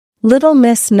Little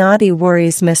Miss Naughty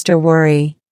worries Mr.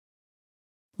 Worry.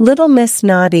 Little Miss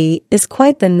Naughty is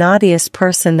quite the naughtiest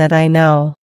person that I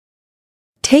know.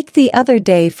 Take the other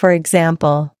day for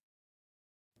example.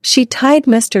 She tied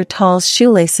Mr. Tall's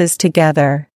shoelaces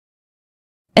together.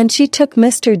 And she took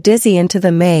Mr. Dizzy into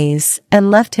the maze and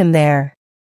left him there.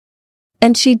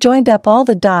 And she joined up all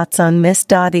the dots on Miss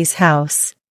Dotty's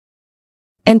house.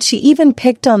 And she even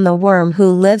picked on the worm who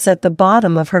lives at the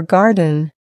bottom of her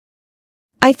garden.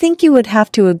 I think you would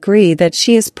have to agree that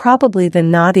she is probably the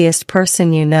naughtiest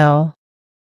person you know.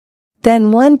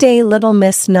 Then one day Little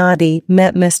Miss Naughty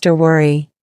met Mr. Worry.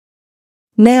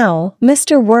 Now,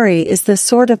 Mr. Worry is the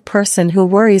sort of person who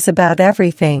worries about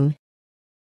everything.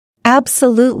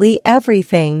 Absolutely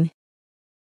everything.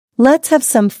 Let's have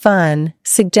some fun,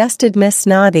 suggested Miss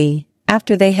Naughty,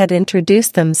 after they had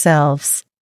introduced themselves.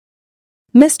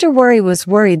 Mr. Worry was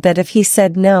worried that if he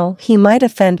said no, he might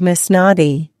offend Miss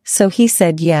Naughty, so he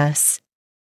said yes.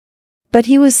 But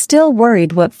he was still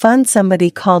worried what fun somebody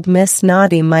called Miss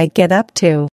Naughty might get up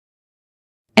to.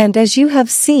 And as you have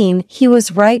seen, he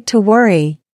was right to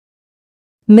worry.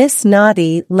 Miss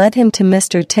Naughty led him to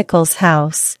Mr. Tickle's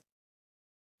house.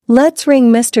 Let's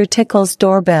ring Mr. Tickle's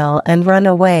doorbell and run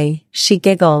away, she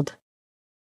giggled.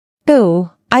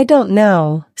 Ooh, I don't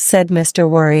know, said Mr.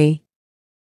 Worry.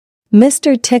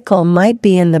 Mr. Tickle might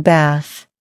be in the bath.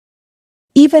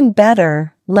 Even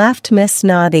better, laughed Miss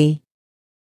Naughty.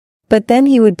 But then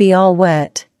he would be all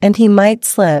wet, and he might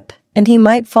slip, and he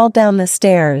might fall down the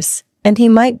stairs, and he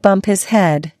might bump his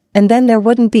head, and then there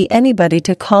wouldn't be anybody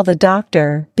to call the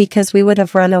doctor because we would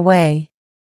have run away.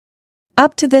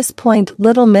 Up to this point,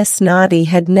 Little Miss Naughty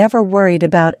had never worried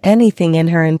about anything in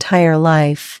her entire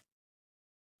life.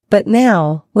 But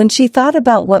now, when she thought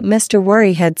about what Mr.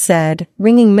 Worry had said,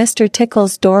 ringing Mr.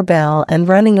 Tickle's doorbell and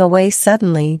running away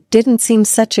suddenly didn't seem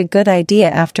such a good idea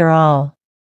after all.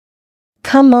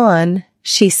 Come on,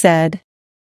 she said.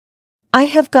 I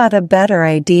have got a better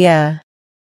idea.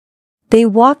 They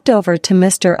walked over to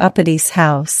Mr. Uppity's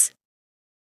house.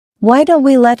 Why don't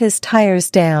we let his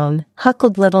tires down,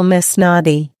 huckled Little Miss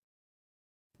Naughty.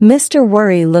 Mr.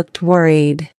 Worry looked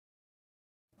worried.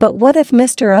 But what if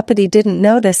Mr. Uppity didn't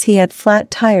notice he had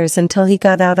flat tires until he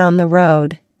got out on the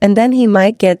road, and then he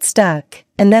might get stuck,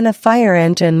 and then a fire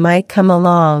engine might come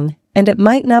along, and it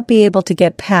might not be able to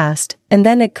get past, and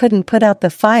then it couldn't put out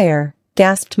the fire,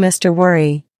 gasped Mr.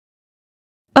 Worry.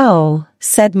 Oh,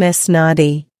 said Miss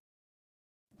Naughty.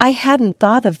 I hadn't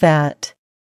thought of that.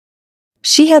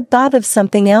 She had thought of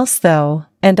something else though,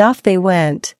 and off they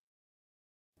went.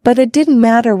 But it didn't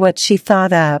matter what she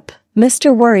thought up,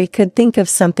 Mr. Worry could think of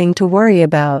something to worry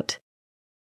about.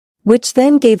 Which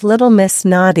then gave Little Miss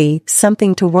Naughty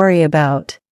something to worry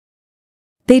about.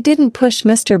 They didn't push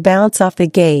Mr. Bounce off the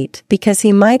gate because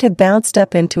he might have bounced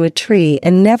up into a tree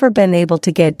and never been able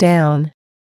to get down.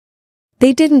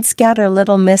 They didn't scatter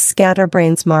Little Miss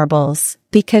Scatterbrain's marbles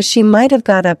because she might have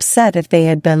got upset if they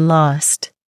had been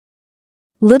lost.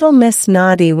 Little Miss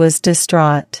Naughty was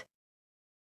distraught.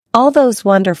 All those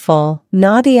wonderful,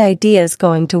 naughty ideas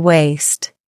going to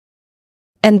waste.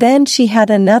 And then she had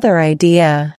another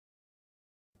idea.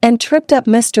 And tripped up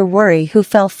Mr. Worry, who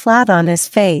fell flat on his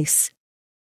face.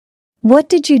 What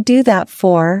did you do that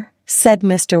for? Said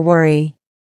Mr. Worry.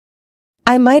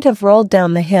 I might have rolled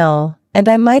down the hill, and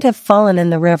I might have fallen in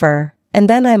the river, and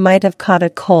then I might have caught a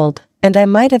cold, and I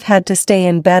might have had to stay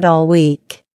in bed all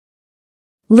week.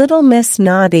 Little Miss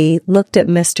Naughty looked at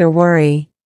Mr.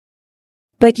 Worry.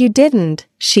 But you didn't,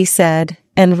 she said,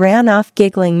 and ran off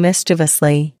giggling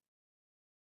mischievously.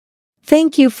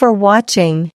 Thank you for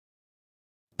watching.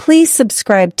 Please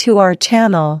subscribe to our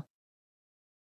channel.